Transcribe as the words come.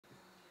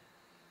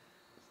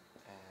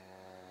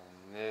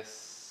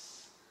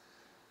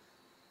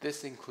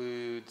this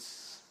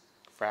includes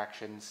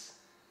fractions,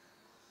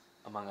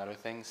 among other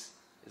things.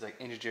 It's like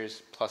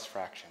integers plus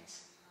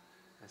fractions.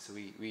 And so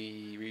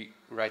we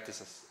write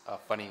this a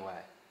funny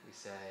way. We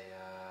say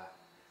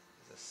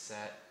there's a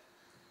set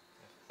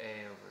of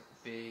A over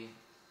B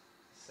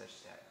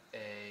such that A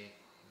and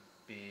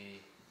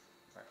B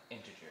are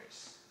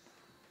integers.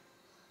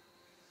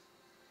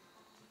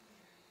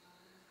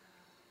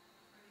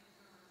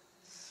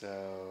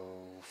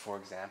 So, for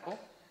example,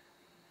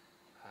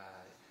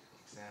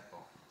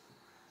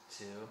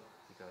 2,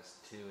 because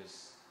 2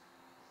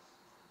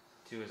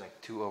 is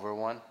like 2 over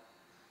 1,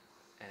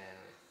 and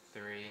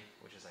 3,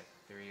 which is like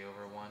 3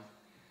 over 1,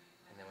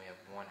 and then we have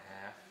 1/2,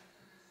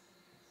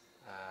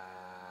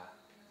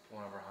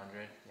 1 over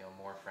 100,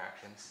 more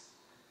fractions.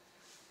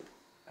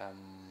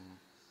 And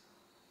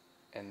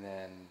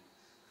then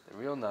the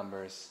real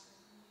numbers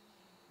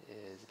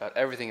is about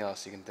everything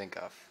else you can think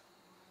of,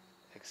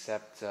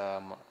 except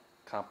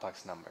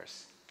complex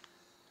numbers.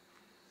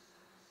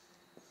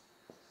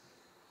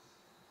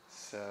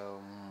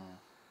 So,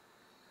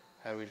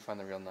 how do we define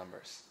the real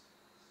numbers?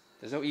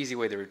 There's no easy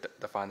way to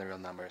define the real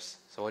numbers,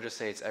 so we'll just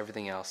say it's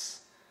everything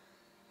else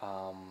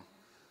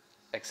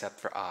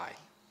except for I.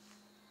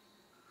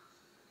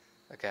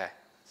 Okay,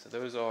 so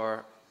those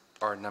are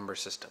our number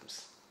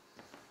systems.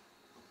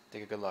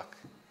 Take a good look.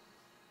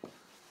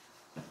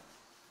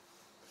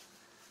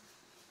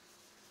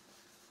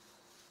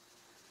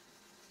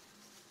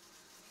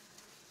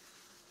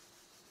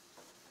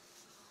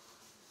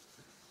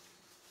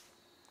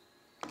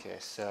 Okay,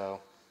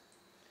 so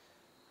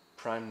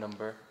prime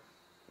number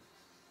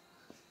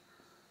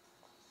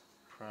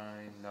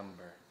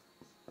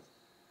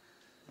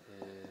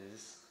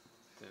is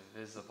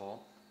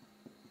divisible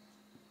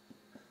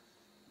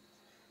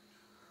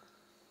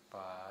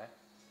by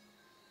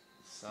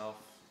self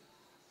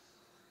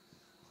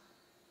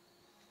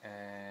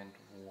and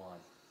 1.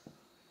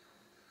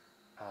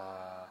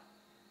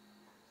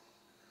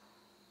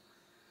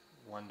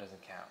 1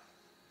 doesn't count.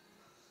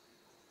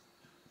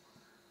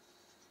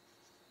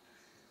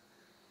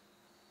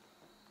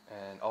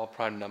 And all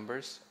prime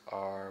numbers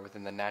are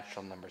within the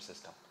natural number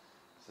system.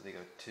 So they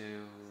go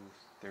 2,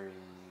 3,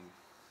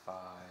 5,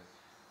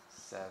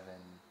 7,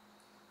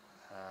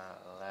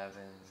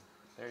 11,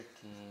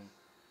 13,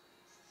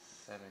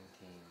 17,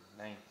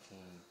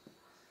 19,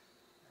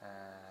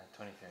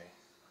 23.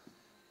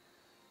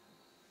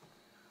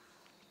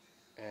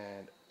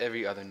 And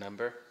every other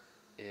number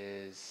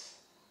is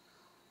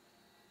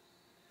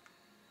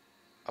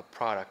a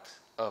product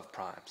of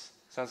primes.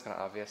 Sounds kind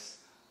of obvious.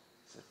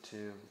 So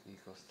 2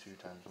 equals 2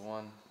 times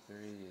 1, 3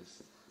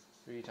 is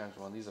 3 times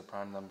 1, these are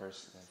prime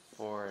numbers, and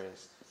 4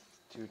 is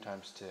 2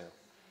 times 2.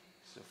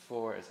 So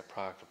 4 is a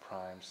product of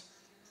primes,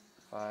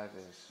 5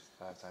 is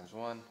 5 times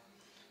 1,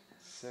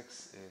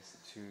 6 is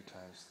 2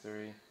 times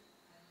 3.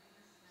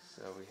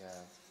 So we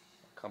have a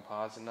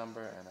composite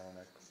number and then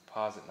a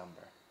composite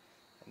number,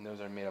 and those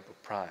are made up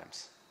of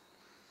primes.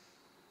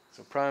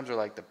 So primes are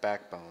like the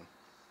backbone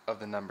of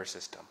the number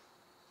system,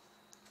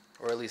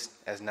 or at least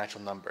as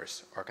natural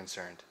numbers are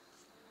concerned.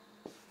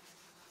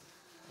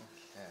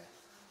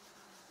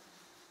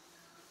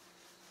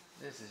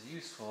 This is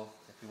useful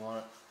if we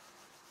want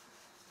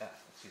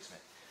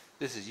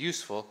This is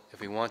useful if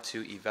we want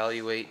to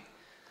evaluate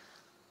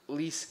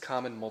least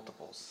common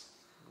multiples.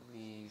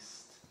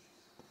 Least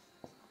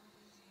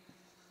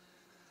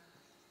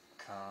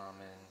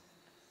common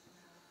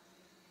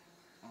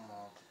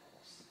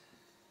multiples.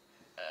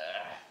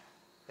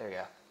 There we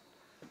go.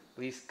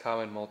 Least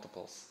common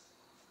multiples.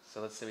 So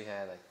let's say we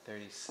had like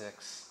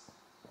 36,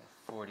 and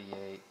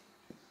 48,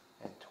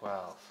 and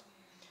 12.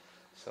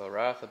 So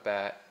right off the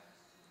bat,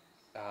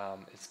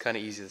 it's kind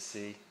of easy to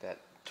see that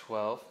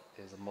 12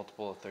 is a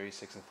multiple of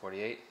 36 and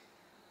 48,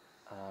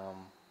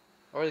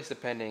 or at least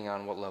depending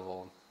on what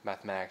level of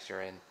mathematics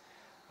you're in.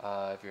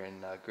 If you're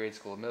in grade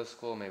school or middle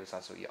school, maybe it's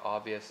not so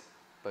obvious,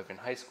 but if you're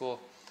in high school,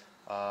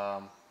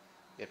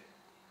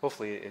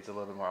 hopefully it's a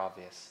little bit more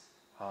obvious.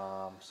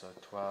 So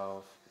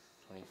 12,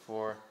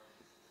 24,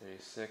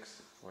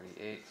 36,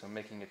 48. So I'm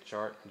making a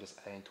chart and just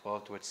adding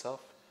 12 to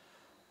itself.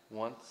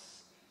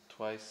 Once,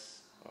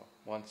 twice,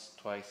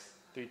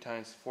 3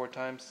 times, 4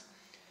 times.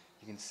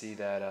 You can see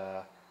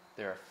that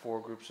there are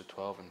 4 groups of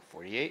 12 and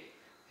 48,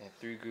 and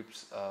 3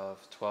 groups of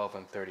 12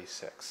 and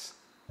 36.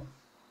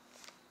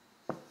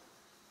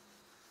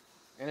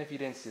 And if you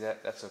didn't see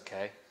that, that's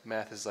okay.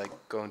 Math is like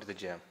going to the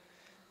gym.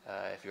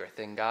 If you're a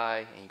thin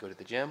guy and you go to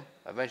the gym,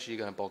 eventually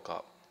you're going to bulk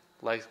up.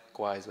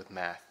 Likewise with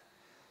math.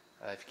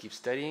 If you keep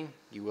studying,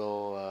 you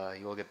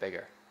will get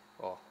bigger.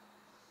 Well,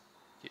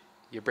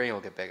 your brain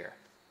will get bigger.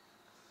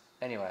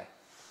 Anyway,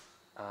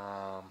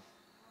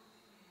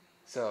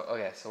 so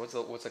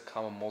what's a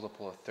common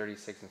multiple of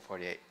 36 and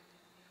 48?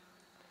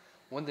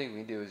 One thing we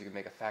can do is you can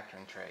make a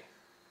factoring tree.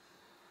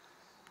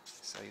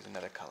 So I'll use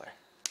another color.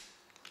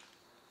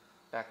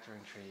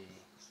 Factoring tree.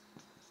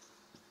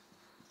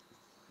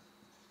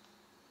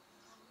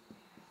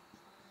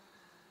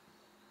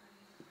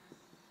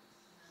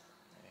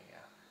 There you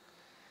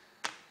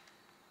go.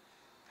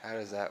 How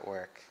does that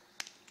work?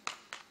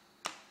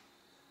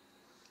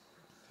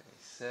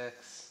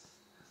 36,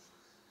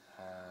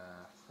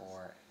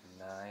 4,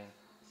 9,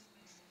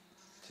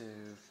 2,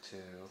 2,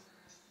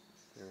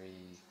 3,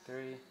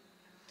 3,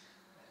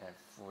 and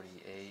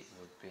 48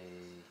 would be,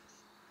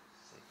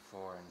 say,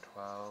 4 and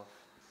 12,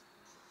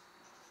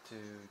 2,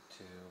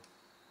 2.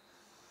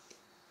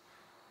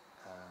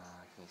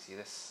 Can you see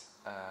this?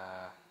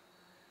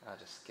 I'll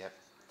just skip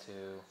 2,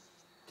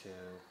 2,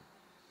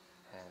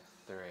 and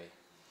 3.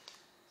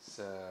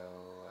 So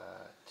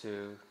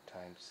 2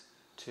 times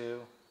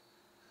 2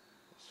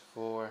 is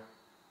 4,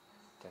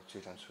 times 2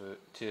 times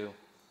 2,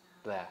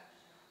 blah.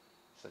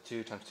 So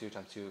 2 times 2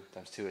 times 2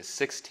 times 2 is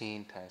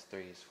 16, times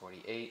 3 is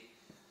 48,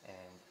 and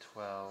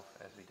 12,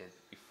 as we did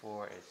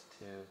before, is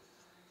 2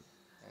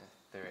 and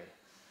 3.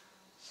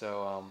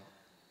 So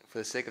for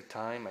the sake of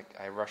time,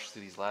 I rushed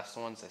through these last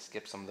ones. I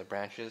skipped some of the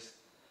branches.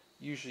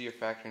 Usually your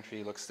factoring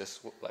tree looks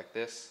like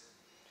this.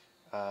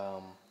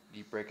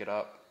 You break it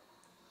up.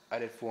 I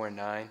did 4 and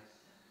 9.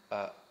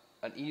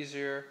 An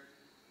easier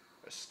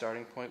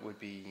starting point would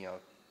be,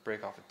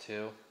 break off a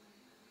 2.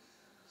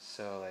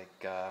 So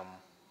like,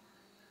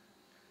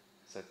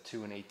 so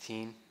 2 and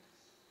 18.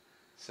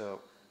 So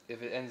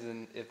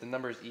if the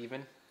number is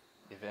even,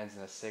 if it ends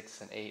in a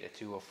 6, an 8, a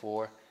 2, a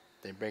 4,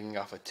 then breaking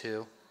off a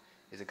 2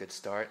 is a good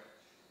start.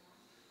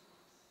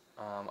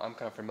 I'm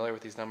kind of familiar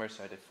with these numbers,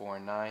 so I did 4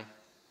 and 9.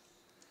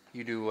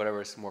 You do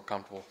whatever is more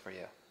comfortable for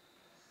you.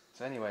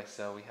 So anyway,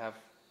 so we have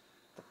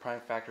the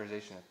prime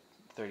factorization of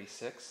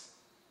 36.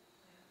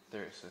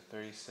 So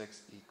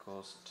 36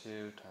 equals 2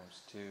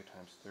 times 2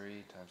 times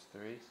 3 times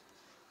 3.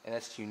 And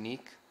that's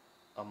unique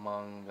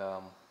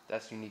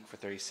that's unique for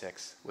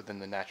 36 within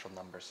the natural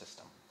number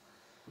system.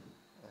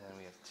 And then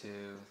we have 2,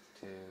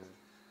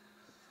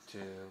 2,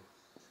 2,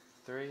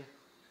 3.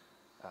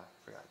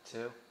 Forgot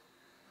 2.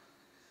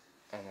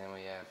 And then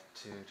we have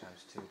 2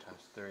 times 2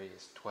 times 3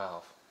 is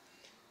 12.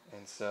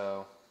 And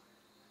so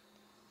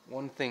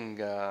one thing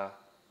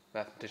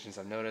mathematicians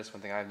have noticed,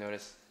 one thing I've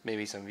noticed,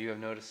 maybe some of you have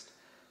noticed,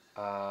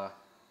 to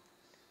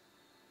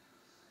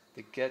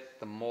get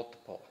a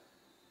multiple,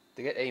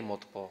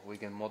 we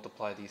can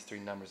multiply these three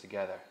numbers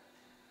together.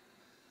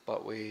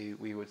 But we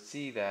would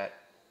see that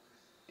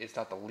it's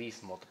not the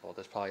least multiple.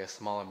 There's probably a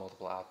smaller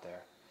multiple out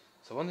there.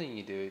 So one thing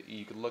you do,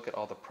 you could look at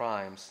all the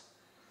primes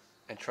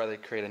and try to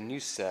create a new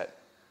set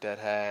that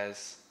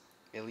has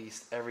at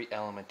least every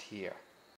element here.